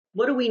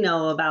What do we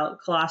know about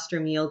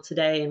colostrum yield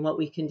today and what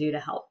we can do to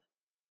help?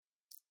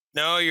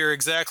 No, you're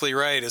exactly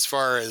right. As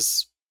far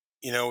as,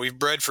 we've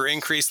bred for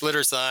increased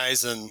litter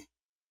size, and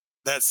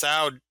that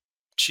sow,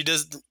 she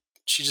does,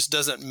 she just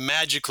doesn't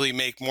magically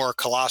make more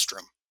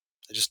colostrum.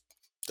 It just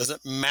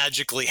doesn't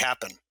magically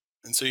happen.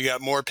 And so you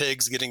got more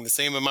pigs getting the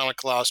same amount of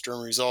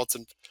colostrum, results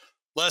in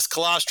less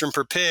colostrum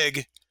per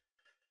pig.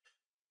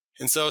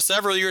 And so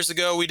several years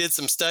ago, we did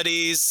some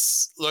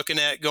studies looking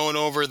at going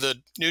over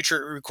the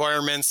nutrient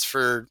requirements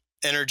for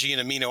energy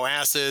and amino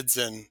acids,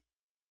 and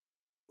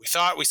we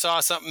thought we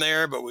saw something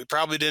there, but we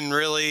probably didn't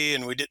really.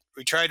 And we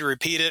tried to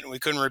repeat it, and we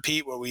couldn't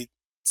repeat what we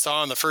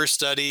saw in the first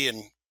study.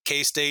 And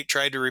K-State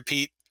tried to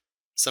repeat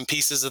some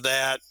pieces of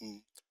that.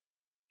 And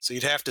so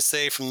you'd have to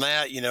say from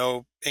that,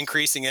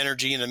 increasing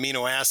energy and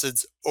amino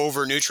acids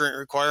over nutrient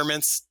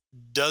requirements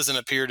doesn't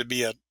appear to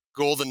be a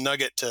golden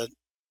nugget to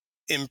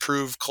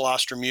improve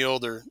colostrum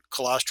yield or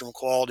colostrum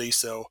quality.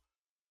 So,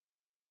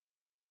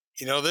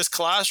 this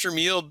colostrum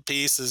yield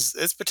piece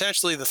it's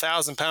potentially the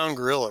 1,000-pound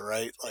gorilla,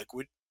 right? Like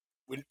we'd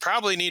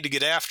probably need to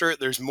get after it.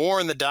 There's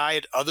more in the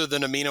diet other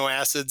than amino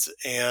acids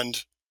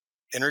and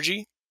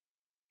energy.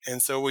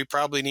 And so we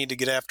probably need to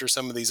get after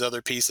some of these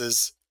other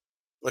pieces.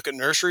 Look at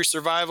nursery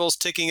survivals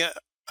ticking up,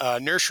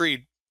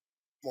 nursery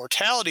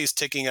mortality is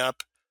ticking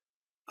up.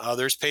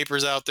 There's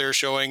papers out there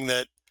showing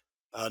that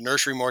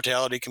nursery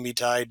mortality can be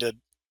tied to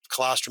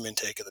colostrum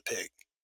intake of the pig.